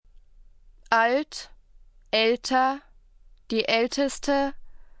alt, älter, die älteste,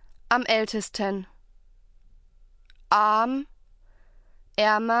 am ältesten. Arm,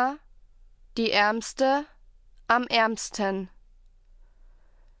 ärmer, die ärmste, am ärmsten.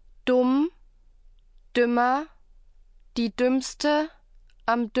 Dumm, dümmer, die dümmste,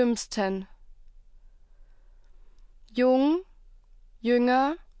 am dümmsten. Jung,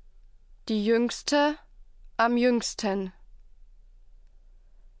 jünger, die jüngste, am jüngsten.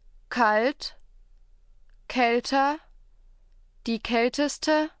 Kalt, kälter, die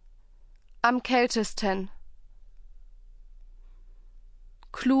kälteste, am kältesten.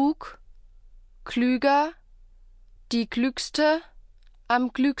 Klug, klüger, die klügste,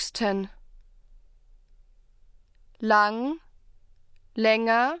 am klügsten. Lang,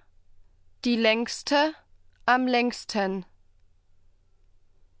 länger, die längste, am längsten.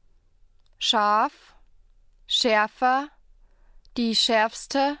 Scharf, schärfer, die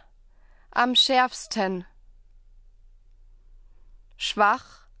schärfste, am schärfsten.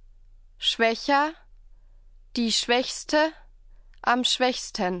 Schwach, schwächer, die schwächste, am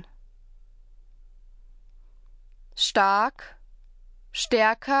schwächsten. Stark,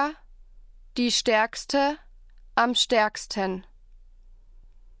 stärker, die stärkste, am stärksten.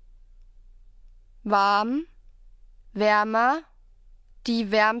 Warm, wärmer,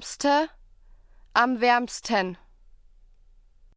 die wärmste, am wärmsten.